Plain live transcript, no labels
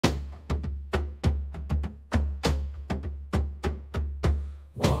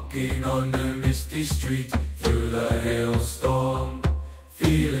walking on a misty street through the hailstorm,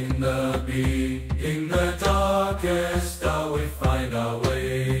 feeling the beat. In the darkest hour we find our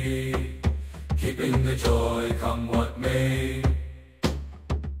way, keeping the joy come what may.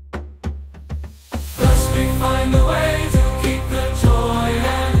 Thus we find the way to keep the joy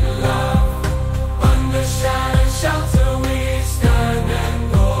and love. Under shadow shelter we stand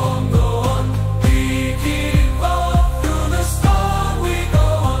and go on. We keep on through the storm, we go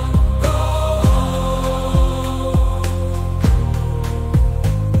on.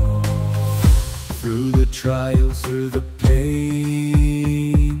 Through the trials, through the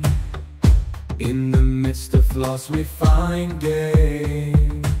pain, in the midst of loss we find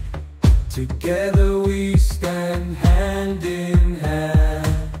gain. Together we stand hand in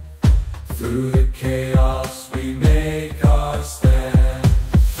hand. Through the chaos we make our stand.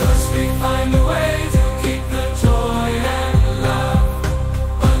 Thus we find a way to keep the joy and love.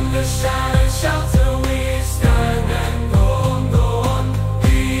 Under shadow shelter we stand and go on.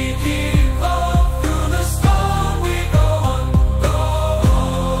 We keep on through the storm, we go on.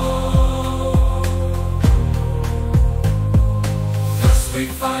 Thus we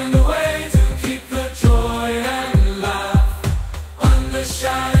find a way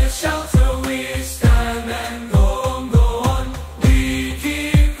shelter we stand and go on. We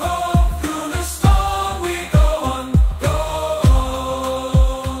keep hope through the storm, we go on.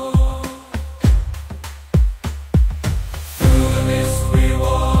 Through the mist we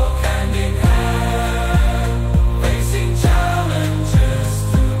walk hand in hand, facing challenges,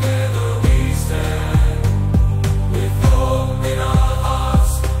 together we stand. With hope in our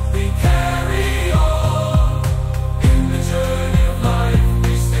hearts we carry on. In the journey of life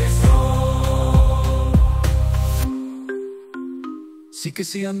sí que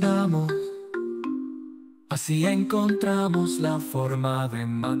si andamos, así encontramos la forma de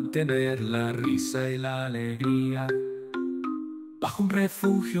mantener la risa y la alegría. Bajo un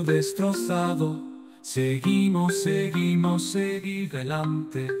refugio destrozado, seguimos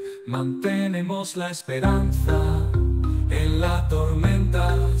adelante. Mantenemos la esperanza en la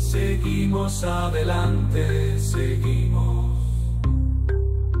tormenta. Seguimos adelante, seguimos.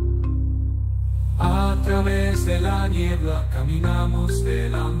 A través de la niebla caminamos de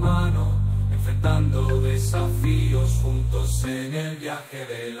la mano, enfrentando desafíos juntos en el viaje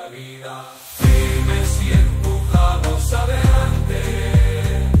de la vida. Firmes y empujamos adelante.